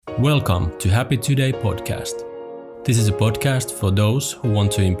Welcome to Happy Today podcast. This is a podcast for those who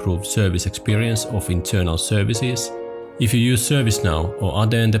want to improve service experience of internal services. If you use ServiceNow or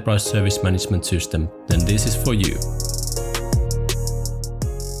other enterprise service management system, then this is for you.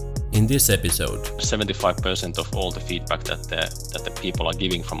 In this episode, 75% of all the feedback that the people are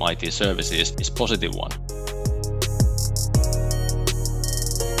giving from IT services is positive one.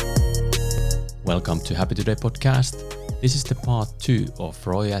 Welcome to Happy Today podcast. This is the part 2 of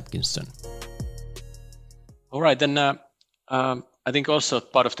Roy Atkinson. All right, then I think also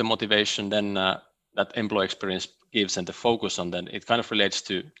part of the motivation then that employee experience gives and the focus on that, it kind of relates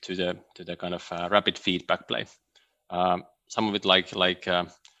to the kind of rapid feedback play. Some of it like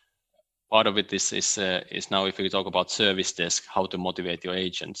part of it is now if you talk about service desk, how to motivate your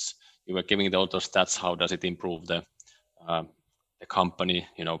agents. You were giving all those stats. How does it improve the company,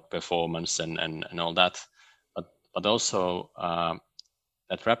 performance and all that. But also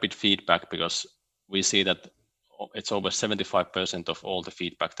that rapid feedback, because we see that it's over 75% of all the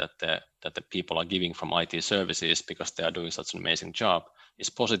feedback that the people are giving from IT services, because they are doing such an amazing job, is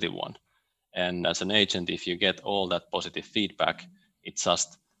positive one. And as an agent, if you get all that positive feedback, it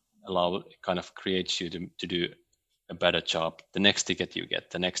just kind of creates you to do a better job the next ticket you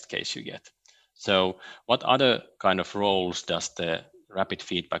get, the next case you get. So what other kind of roles does the rapid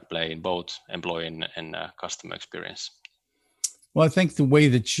feedback play in both employee and customer experience? Well, I think the way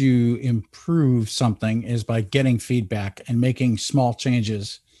that you improve something is by getting feedback and making small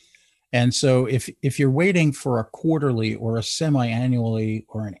changes. And so if you're waiting for a quarterly or a semi-annually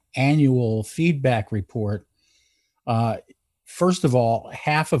or an annual feedback report, first of all,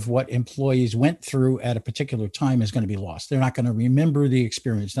 half of what employees went through at a particular time is going to be lost. They're not going to remember the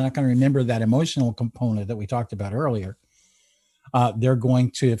experience. They're not going to remember that emotional component that we talked about earlier. They're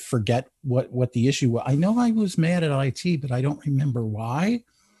going to forget what the issue was. I know I was mad at IT, but I don't remember why.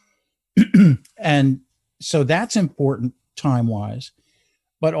 And so that's important time-wise,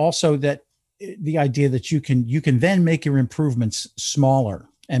 but also that the idea that you can then make your improvements smaller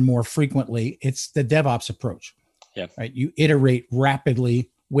and more frequently. It's the DevOps approach. Yeah. Right. You iterate rapidly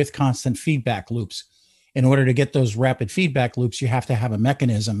with constant feedback loops. In order to get those rapid feedback loops, you have to have a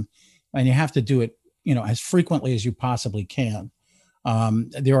mechanism, and you have to do it, as frequently as you possibly can.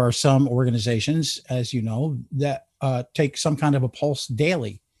 There are some organizations, as you know, that take some kind of a pulse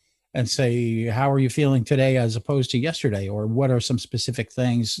daily and say, how are you feeling today as opposed to yesterday? Or what are some specific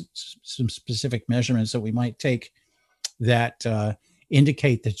things, some specific measurements that we might take that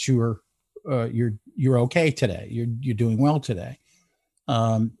indicate that you're okay today, you're doing well today.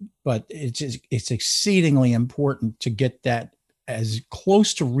 But it's exceedingly important to get that as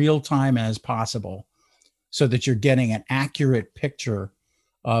close to real time as possible, so that you're getting an accurate picture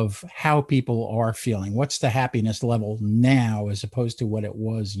of how people are feeling. What's the happiness level now as opposed to what it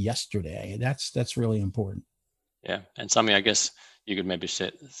was yesterday? That's really important. Yeah, and Sami, I guess you could maybe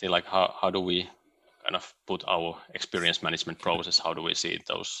see like how do we kind of put our experience management process? How do we see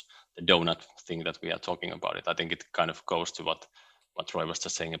the donut thing that we are talking about it? I think it kind of goes to what Roy was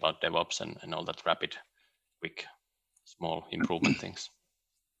just saying about DevOps and all that rapid, quick, small improvement things.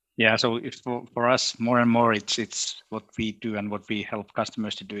 Yeah, so for us, more and more, it's what we do and what we help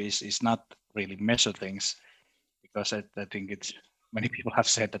customers to do is not really measure things, because I think many people have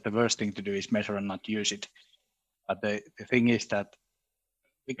said that the worst thing to do is measure and not use it. But the thing is that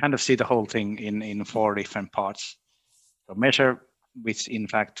we kind of see the whole thing in 4 different parts. So measure, which in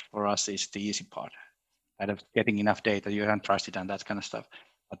fact for us is the easy part, kind of getting enough data, you can trust it and that kind of stuff.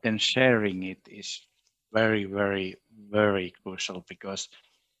 But then sharing it is very, very, very crucial, because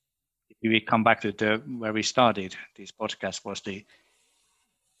if we come back to where we started this podcast, was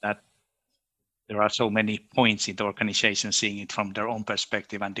that there are so many points in the organization seeing it from their own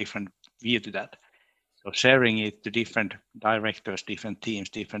perspective and different view to that. So sharing it to different directors, different teams,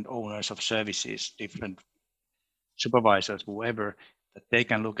 different owners of services, different supervisors, whoever, that they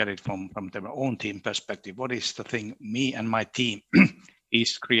can look at it from their own team perspective. What is the thing me and my team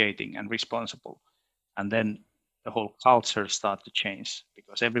is creating and responsible? And then the whole culture starts to change,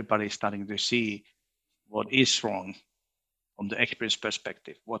 because everybody is starting to see what is wrong from the experience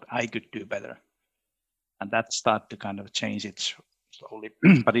perspective, what I could do better. And that starts to kind of change it slowly.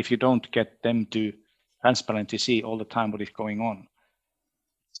 But if you don't get them to transparently see all the time what is going on,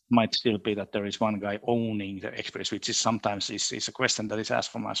 it might still be that there is one guy owning the experience, which is sometimes is a question that is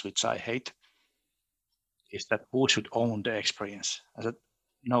asked from us, which I hate, is that who should own the experience? I said,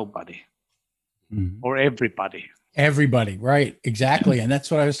 nobody. Or everybody. Everybody, right? Exactly. And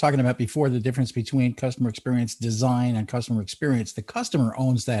that's what I was talking about before, the difference between customer experience design and customer experience. The customer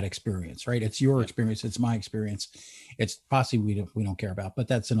owns that experience, right? It's your experience. It's my experience. It's possibly we don't care about, but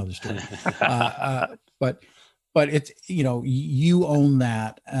that's another story. But it's, you own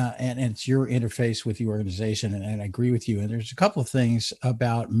that, and it's your interface with the organization. And I agree with you. And there's a couple of things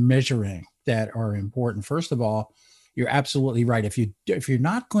about measuring that are important. First of all, you're absolutely right. If you're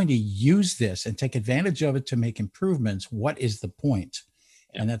not going to use this and take advantage of it to make improvements, what is the point?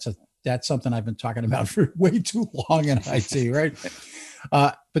 Yeah. And that's something I've been talking about for way too long in IT, right?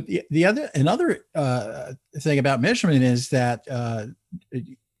 But another thing about measurement is that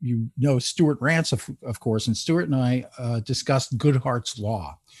Stuart Rance, of course, and Stuart and I discussed Goodhart's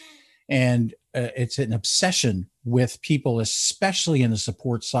Law, and it's an obsession with people, especially in the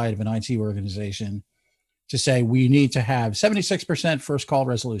support side of an IT organization, to say we need to have 76% first call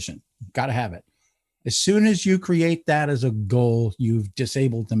resolution. Got to have it. As soon as you create that as a goal, you've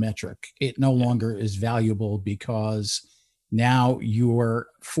disabled the metric. It no longer is valuable because now you're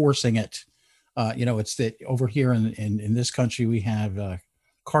forcing it. It's that over here in this country, we have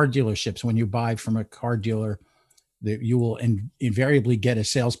car dealerships. When you buy from a car dealer, that you will invariably get a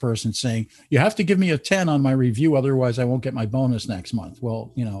salesperson saying, you have to give me a 10 on my review, otherwise I won't get my bonus next month.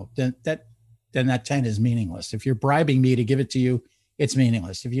 Well, then that 10 is meaningless. If you're bribing me to give it to you, it's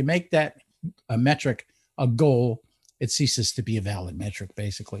meaningless. If you make that a metric, a goal, it ceases to be a valid metric,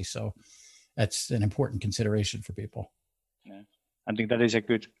 basically. So that's an important consideration for people. Yeah. I think that is a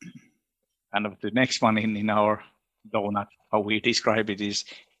good kind of the next one in our donut, how we describe it is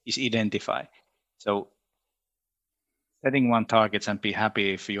identify. So setting one targets and be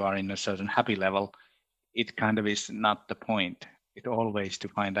happy if you are in a certain happy level, it kind of is not the point. It always to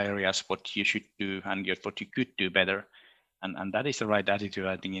find areas what you should do and what you could do better, and that is the right attitude,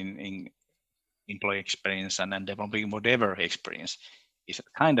 I think, in employee experience and developing whatever experience. Is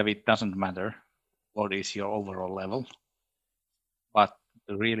kind of it doesn't matter what is your overall level, but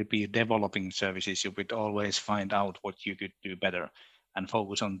to really be developing services, you would always find out what you could do better and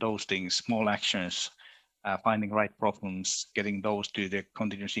focus on those things, small actions, finding right problems, getting those to the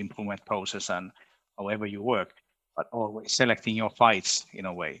continuous improvement process and however you work. But always selecting your fights in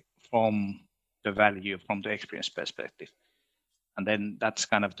a way from the value, from the experience perspective. And then that's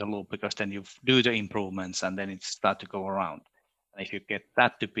kind of the loop, because then you do the improvements and then it starts to go around. And if you get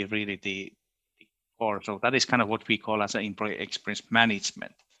that to be really the core, so that is kind of what we call as an employee experience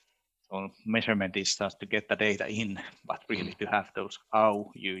management. So measurement is just to get the data in, but really to have those,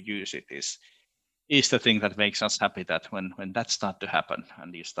 how you use it is the thing that makes us happy, that when that starts to happen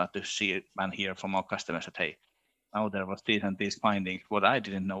and you start to see it and hear from our customers that, hey, now there was these and these findings, what I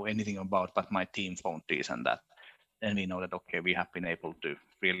didn't know anything about, but my team found this and that. Then we know that, okay, we have been able to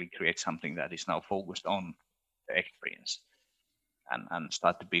really create something that is now focused on the experience and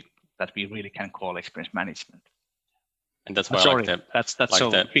start to be that we really can call experience management. And that's why that's so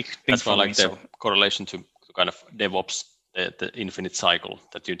big thing. That's why I like the correlation to kind of DevOps, the infinite cycle,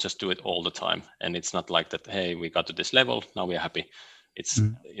 that you just do it all the time. And it's not like that, hey, we got to this level, now we're happy. It's,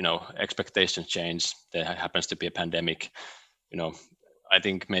 expectations change. There happens to be a pandemic. I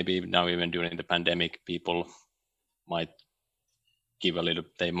think maybe now even during the pandemic, people might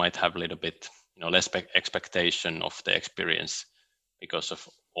they might have a little bit, less expectation of the experience because of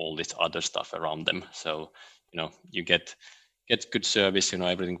all this other stuff around them. So, you get good service,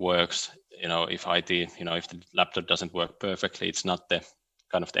 everything works. If IT, if the laptop doesn't work perfectly, it's not the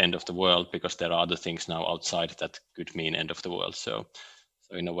kind of the end of the world, because there are other things now outside that could mean end of the world. So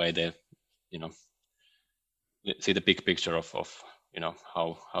in a way, they, see the big picture of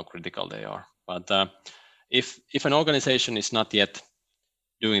how critical they are. But if an organization is not yet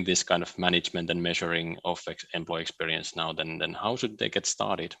doing this kind of management and measuring of employee experience now, then how should they get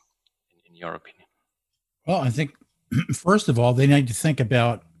started, in your opinion? Well, I think first of all, they need to think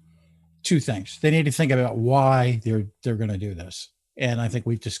about two things. They need to think about why they're going to do this. And I think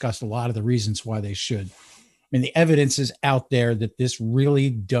we've discussed a lot of the reasons why they should. I mean, the evidence is out there that this really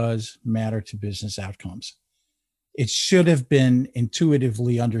does matter to business outcomes. It should have been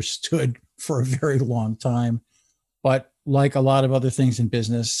intuitively understood for a very long time, but like a lot of other things in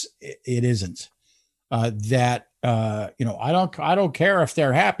business, it isn't. I don't care if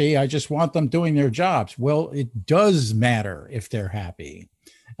they're happy. I just want them doing their jobs. Well, it does matter if they're happy,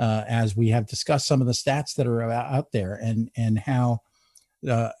 as we have discussed some of the stats that are out there, and how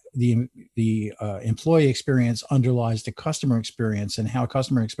the employee experience underlies the customer experience, and how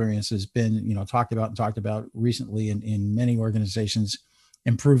customer experience has been talked about recently in many organizations,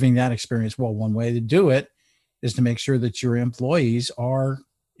 improving that experience. Well, one way to do it is to make sure that your employees are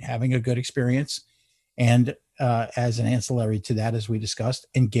having a good experience, and as an ancillary to that, as we discussed,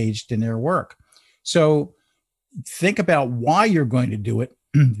 engaged in their work. So think about why you're going to do it,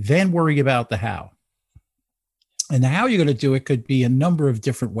 then worry about the how. And the how you're going to do it could be a number of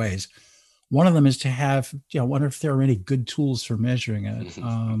different ways. One of them is to have, I wonder if there are any good tools for measuring it.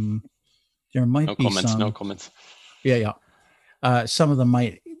 There might be some. No comments. Yeah. Some of them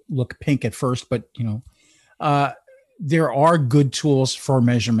might look pink at first, but there are good tools for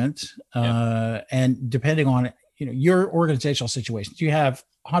measurement. And depending on your organizational situation, do you have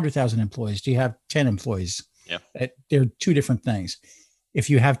 100,000 employees? Do you have 10 employees? Yeah. They're two different things. If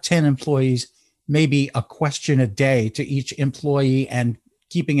you have 10 employees, maybe a question a day to each employee and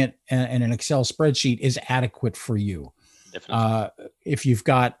keeping it in an Excel spreadsheet is adequate for you. Definitely. If you've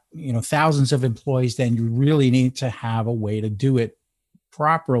got thousands of employees, then you really need to have a way to do it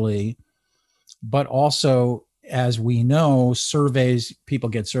properly. But also, as we know, surveys, people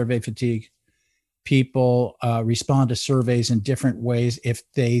get survey fatigue. People respond to surveys in different ways if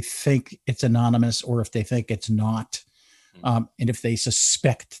they think it's anonymous or if they think it's not. And if they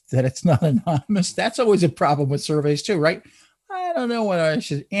suspect that it's not anonymous, that's always a problem with surveys too, right? I don't know whether I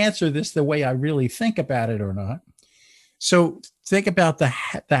should answer this the way I really think about it or not. So think about the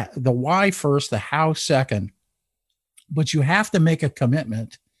why first, the how second, but you have to make a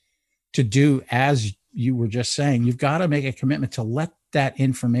commitment to do, as you were just saying, you've got to make a commitment to let that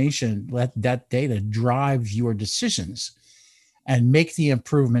information, let that data drive your decisions and make the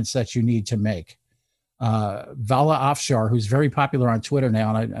improvements that you need to make. Vala Afshar, who's very popular on Twitter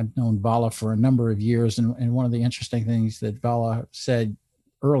now, and I've known Vala for a number of years, and one of the interesting things that Vala said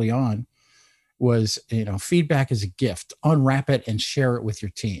early on was, feedback is a gift. Unwrap it and share it with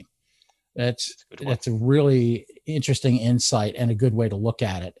your team. That's a really interesting insight and a good way to look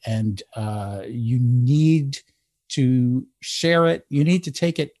at it. And you need to share it. You need to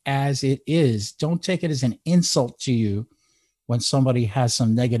take it as it is. Don't take it as an insult to you. When somebody has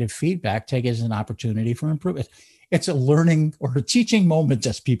some negative feedback, take it as an opportunity for improvement. It's a learning or a teaching moment,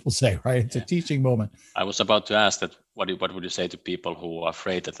 as people say, right? It's a teaching moment. I was about to ask that. What would you say to people who are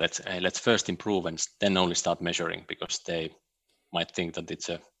afraid that let's first improve and then only start measuring, because they might think that it's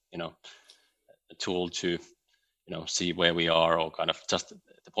a tool to see where we are, or kind of just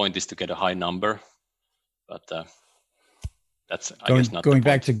the point is to get a high number, but that's I guess not going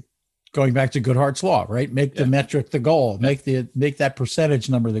back to Goodhart's law, right? Make the metric the goal. Make that percentage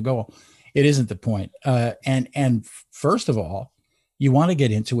number the goal. It isn't the point. And first of all, you want to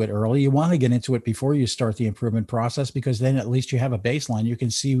get into it early. You want to get into it before you start the improvement process, because then at least you have a baseline. You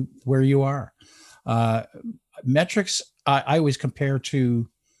can see where you are. Metrics, I always compare to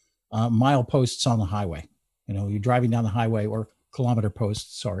mile posts on the highway. You're driving down the highway, or kilometer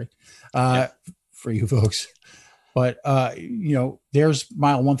posts, sorry, for you folks. But, there's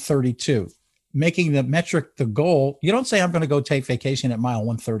mile 132. Making the metric the goal, you don't say I'm going to go take vacation at mile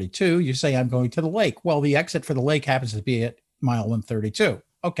 132. You say I'm going to the lake. Well, the exit for the lake happens to be at mile 132.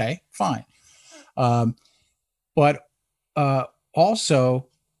 Okay, fine. But also,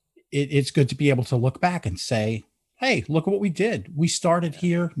 it's good to be able to look back and say, hey, look at what we did. We started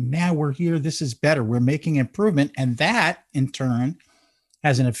here. Now we're here. This is better. We're making improvement. And that, in turn,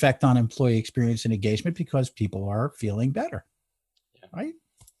 has an effect on employee experience and engagement, because people are feeling better, right?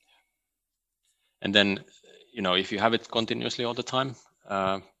 And then, if you have it continuously all the time,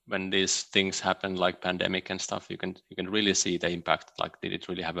 when these things happen like pandemic and stuff, you can really see the impact. Like, did it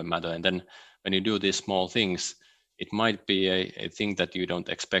really have a matter? And then when you do these small things, it might be a thing that you don't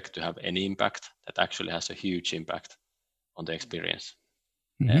expect to have any impact that actually has a huge impact on the experience.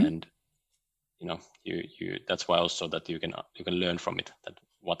 Mm-hmm. And you that's why also that you can learn from it, that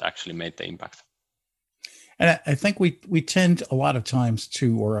what actually made the impact. And I think we tend a lot of times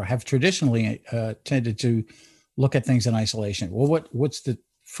to, or have traditionally tended to, look at things in isolation. Well, what's the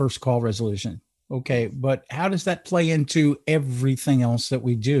first call resolution? Okay, but how does that play into everything else that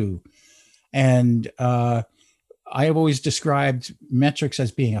we do? And I have always described metrics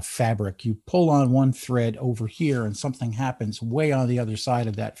as being a fabric. You pull on one thread over here and something happens way on the other side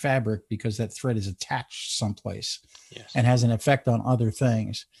of that fabric, because that thread is attached someplace and has an effect on other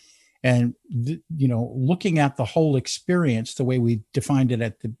things. And, looking at the whole experience, the way we defined it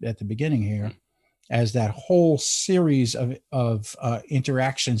at the beginning here, as that whole series of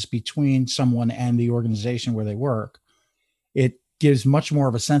interactions between someone and the organization where they work, it gives much more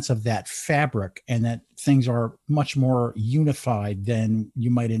of a sense of that fabric, and that things are much more unified than you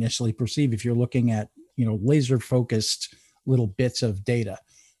might initially perceive if you're looking at, laser focused little bits of data.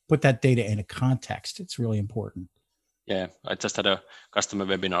 Put that data in a context. It's really important. Yeah, I just had a customer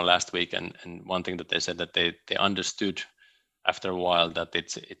webinar last week, and one thing that they said that they understood after a while that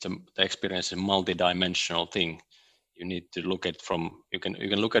the experience is a multi-dimensional thing. You need to look at it from, you can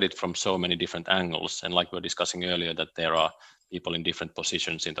look at it from so many different angles. And like we were discussing earlier, that there are people in different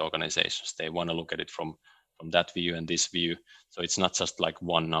positions in the organizations. They want to look at it from that view and this view. So it's not just like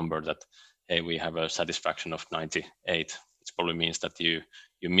one number that, hey, we have a satisfaction of 98. It probably means that you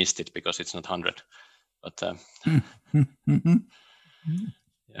missed it because it's not 100. But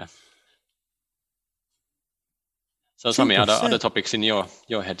yeah. So Sami, are there other topics in your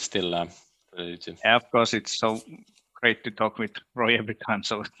head still? Yeah, of course, it's so great to talk with Roy every time.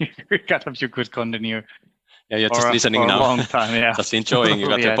 So you could continue. Yeah, you're just listening now. For a long time, yeah. Just enjoying. You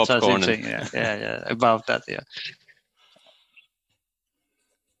got your popcorn. Yeah, about that, yeah.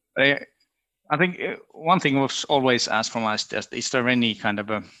 I think one thing was always asked from us, is there any kind of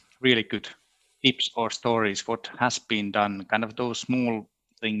a really good tips or stories, what has been done, kind of those small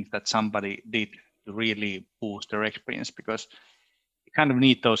things that somebody did to really boost their experience? Because you kind of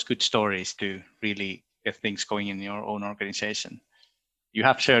need those good stories to really get things going in your own organization. You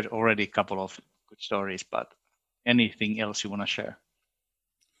have shared already a couple of good stories, but anything else you want to share?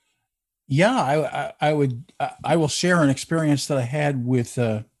 Yeah, I will share an experience that I had with,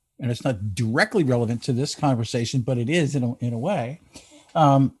 and it's not directly relevant to this conversation, but it is in a way.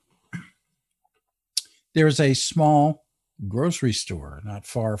 There's a small grocery store not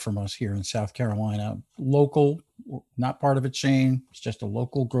far from us here in South Carolina, local, not part of a chain. It's just a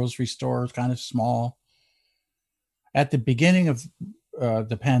local grocery store. It's kind of small. At the beginning of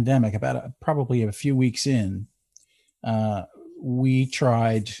the pandemic, probably a few weeks in, we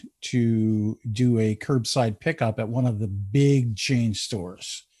tried to do a curbside pickup at one of the big chain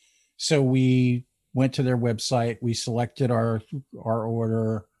stores. So we went to their website, we selected our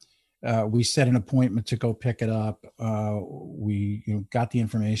order, we set an appointment to go pick it up. We got the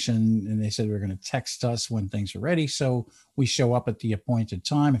information, and they said they were going to text us when things are ready. So we show up at the appointed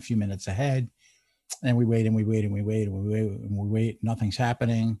time, a few minutes ahead, and we wait and we wait and we wait and we wait and we wait. Nothing's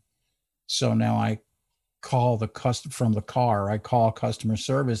happening. So now I call from the car. I call customer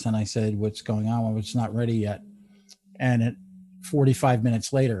service and I said, "What's going on? Well, it's not ready yet." And 45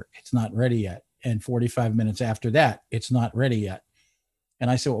 minutes later, it's not ready yet. And 45 minutes after that, it's not ready yet. And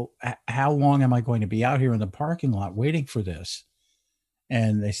I said, "Well, how long am I going to be out here in the parking lot waiting for this?"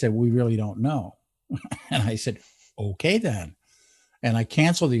 And they said, "We really don't know." And I said, "Okay, then." And I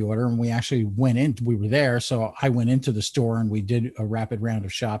canceled the order, and we actually went in. We were there. So I went into the store and we did a rapid round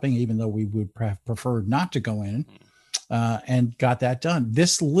of shopping, even though we would have preferred not to go in, and got that done.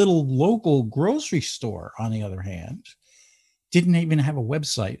 This little local grocery store, on the other hand, didn't even have a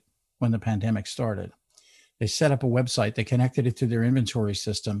website when the pandemic started. They set up a website. They connected it to their inventory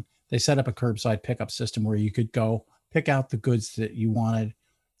system. They set up a curbside pickup system where you could go pick out the goods that you wanted,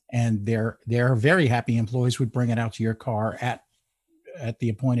 and their very happy employees would bring it out to your car at the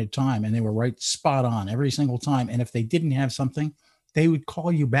appointed time, and they were right spot on every single time. And if they didn't have something, they would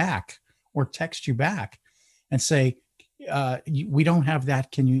call you back or text you back and say, "We don't have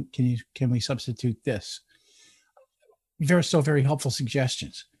that. Can we substitute this?" Very helpful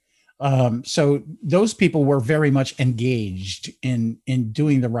suggestions. So those people were very much engaged in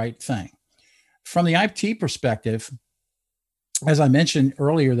doing the right thing. From the IT perspective, as I mentioned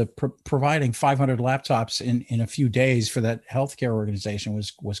earlier, providing 500 laptops in a few days for that healthcare organization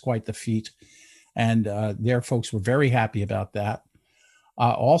was quite the feat, and their folks were very happy about that.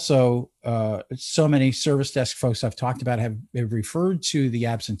 Also, so many service desk folks I've talked about have referred to the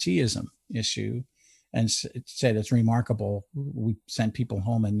absenteeism issue and said it's remarkable. We sent people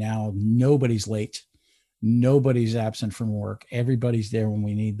home, and now nobody's late, nobody's absent from work. Everybody's there when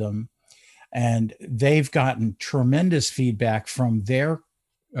we need them. And they've gotten tremendous feedback from their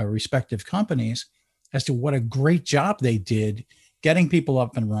respective companies as to what a great job they did getting people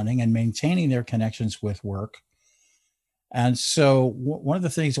up and running and maintaining their connections with work. And so one of the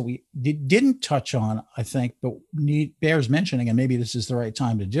things that we didn't touch on, I think, but bears mentioning, and maybe this is the right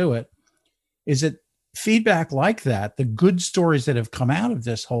time to do it, is that feedback like that, the good stories that have come out of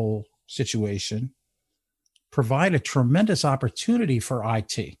this whole situation, provide a tremendous opportunity for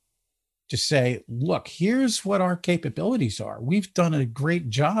IT to say, "Look, here's what our capabilities are. We've done a great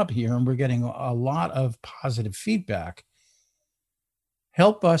job here, and we're getting a lot of positive feedback.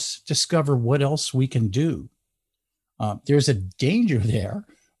 Help us discover what else we can do." There's a danger there,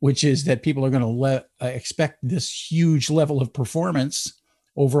 which is that people are going to expect this huge level of performance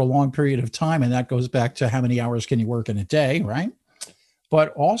over a long period of time. And that goes back to how many hours can you work in a day, right? But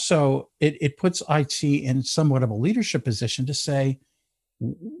also it puts IT in somewhat of a leadership position to say,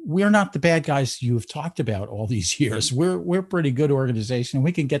 we're not the bad guys you've talked about all these years. We're a pretty good organization, and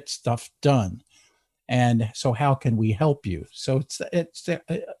we can get stuff done. And so how can we help you? So it's a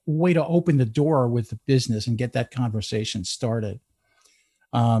way to open the door with the business and get that conversation started.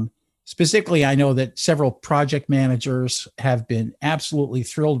 Specifically, I know that several project managers have been absolutely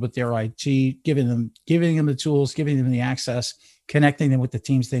thrilled with their IT, giving them the tools, giving them the access, connecting them with the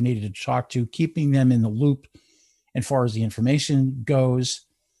teams they needed to talk to, keeping them in the loop as far as the information goes.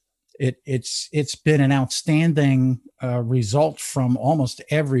 It's been an outstanding result from almost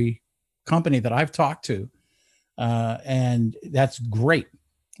every company that I've talked to, and that's great.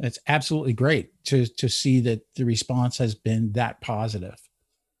 It's absolutely great to see that the response has been that positive.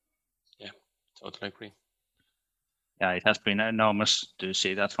 Yeah, totally agree. Yeah, it has been enormous to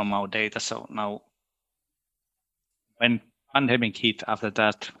see that from our data. So now, when pandemic hit, after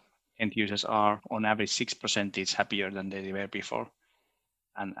that, end users are on average 6% happier than they were before,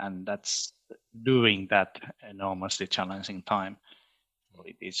 and that's during that enormously challenging time. So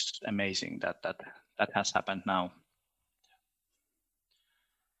it is amazing that has happened now.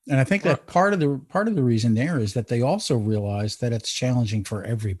 And I think that part of the reason there is that they also realize that it's challenging for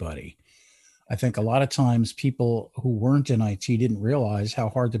everybody. I think a lot of times people who weren't in IT didn't realize how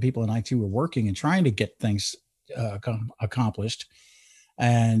hard the people in IT were working and trying to get things accomplished,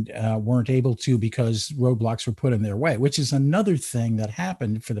 and weren't able to because roadblocks were put in their way, which is another thing that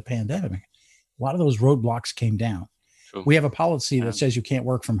happened for the pandemic. A lot of those roadblocks came down. True. We have a policy that says you can't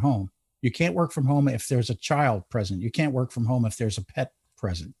work from home. You can't work from home if there's a child present. You can't work from home if there's a pet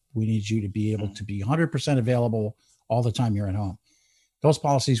present. We need you to be able to be 100% available all the time you're at home. Those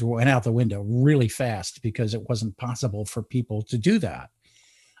policies went out the window really fast because it wasn't possible for people to do that.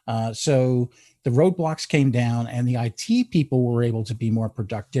 So the roadblocks came down, and the IT people were able to be more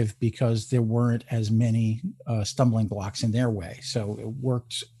productive because there weren't as many stumbling blocks in their way. So it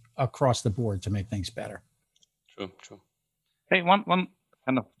worked across the board to make things better. True. Hey, one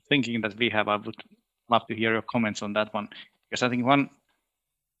kind of thinking that we have, I would love to hear your comments on that one, because I think one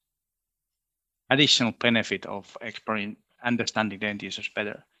additional benefit of understanding the end users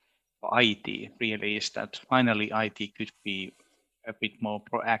better for IT really is that finally IT could be a bit more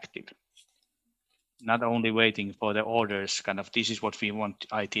proactive, not only waiting for the orders, kind of this is what we want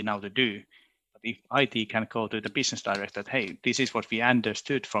IT now to do, but if IT can go to the business director that, hey, this is what we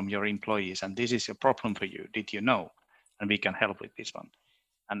understood from your employees and this is a problem for you, did you know? And we can help with this one.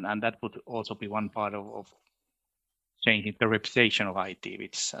 And that would also be one part of changing the reputation of IT,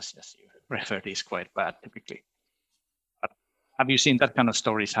 which as you referred is quite bad typically. But have you seen that kind of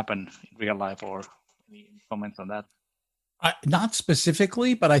stories happen in real life, or any comments on that? Not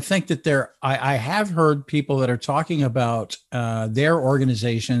specifically, but I think that I have heard people that are talking about their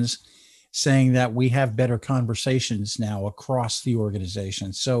organizations saying that we have better conversations now across the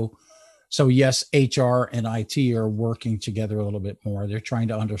organization. So yes, HR and IT are working together a little bit more. They're trying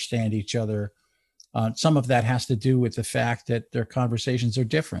to understand each other. Some of that has to do with the fact that their conversations are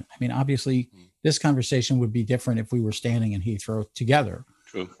different. I mean, obviously, this conversation would be different if we were standing in Heathrow together.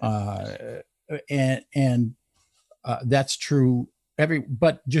 True. And that's true.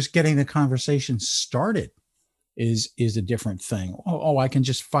 But just getting the conversation started is a different thing. I can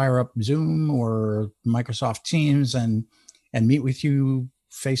just fire up Zoom or Microsoft Teams and meet with you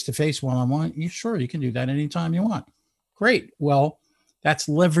face to face, one-on-one. Sure, you can do that anytime you want. Great. Well, that's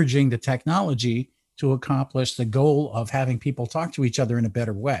leveraging the technology to accomplish the goal of having people talk to each other in a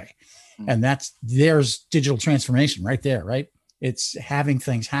better way. And there's digital transformation right there, right? It's having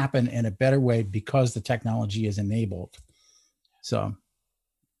things happen in a better way because the technology is enabled. So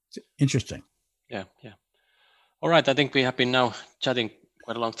it's interesting. Yeah. All right. I think we have been now chatting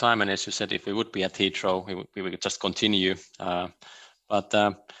quite a long time. And as you said, if we would be at Heathrow, we would just continue.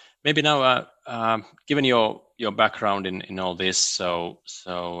 But maybe now, given your background in all this, so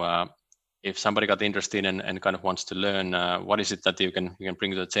if somebody got interested and kind of wants to learn, what is it that you can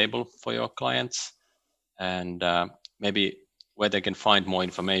bring to the table for your clients, and maybe where they can find more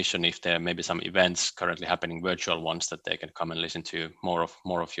information, if there may be some events currently happening, virtual ones, that they can come and listen to more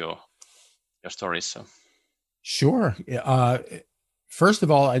of your stories. So. Sure. First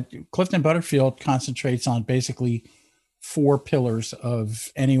of all, Clifton Butterfield concentrates on basically 4 pillars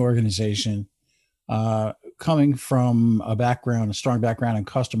of any organization, coming from a strong background in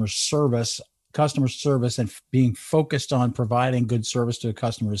customer service and being focused on providing good service to the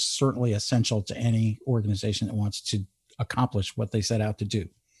customer is certainly essential to any organization that wants to accomplish what they set out to do.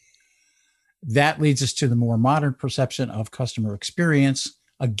 That leads us to the more modern perception of customer experience.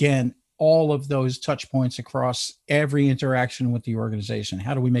 Again, all of those touch points across every interaction with the organization.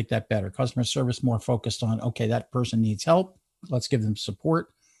 How do we make that better? Customer service more focused on, okay, that person needs help. Let's give them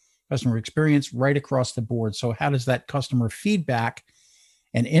support. Customer experience right across the board. So how does that customer feedback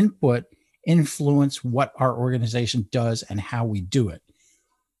and input influence what our organization does and how we do it.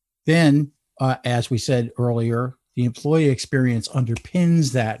 Then, as we said earlier, the employee experience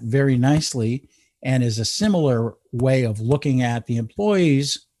underpins that very nicely and is a similar way of looking at the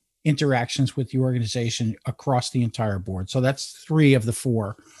employees' interactions with the organization across the entire board. So that's 3 of the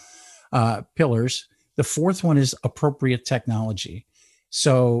 4 pillars. The 4th one is appropriate technology.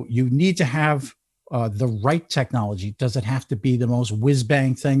 So you need to have the right technology. Does it have to be the most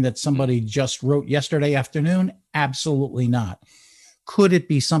whiz-bang thing that somebody just wrote yesterday afternoon? Absolutely not. Could it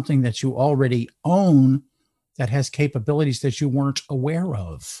be something that you already own that has capabilities that you weren't aware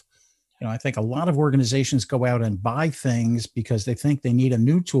of? I think a lot of organizations go out and buy things because they think they need a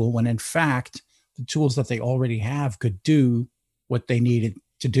new tool, when in fact, the tools that they already have could do what they needed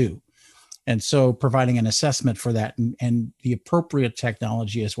to do. And so providing an assessment for that and the appropriate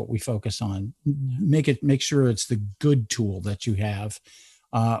technology is what we focus on. Make sure it's the good tool that you have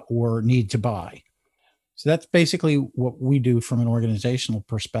or need to buy. So that's basically what we do from an organizational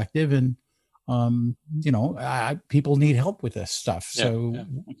perspective. And people need help with this stuff. So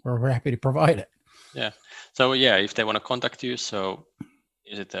we're happy to provide it. Yeah. So if they want to contact you, so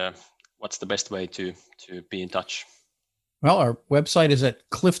is it what's the best way to be in touch? Well, our website is at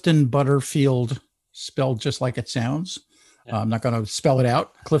Clifton Butterfield, spelled just like it sounds. Yeah. I'm not going to spell it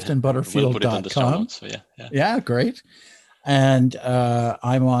out. CliftonButterfield.com. We'll put it on the show notes, so yeah, great. And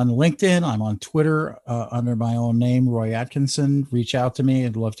I'm on LinkedIn. I'm on Twitter under my own name, Roy Atkinson. Reach out to me.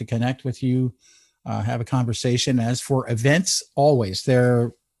 I'd love to connect with you, have a conversation. As for events, always,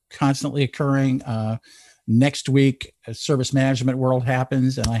 they're constantly occurring. Next week, Service Management World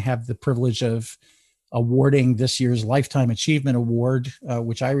happens, and I have the privilege of awarding this year's Lifetime Achievement Award,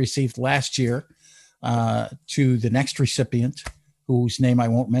 which I received last year, to the next recipient, whose name I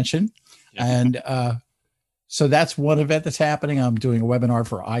won't mention. Yeah. And so that's one event that's happening. I'm doing a webinar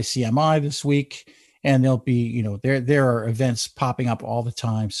for ICMI this week, and there'll be, there are events popping up all the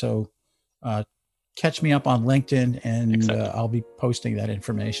time. So catch me up on LinkedIn, and exactly. I'll be posting that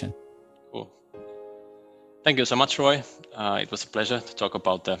information. Cool. Thank you so much, Roy. It was a pleasure to talk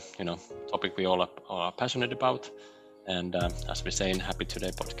about the topic we all are passionate about. And as we say in Happy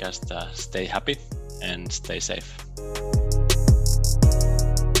Today podcast, stay happy and stay safe.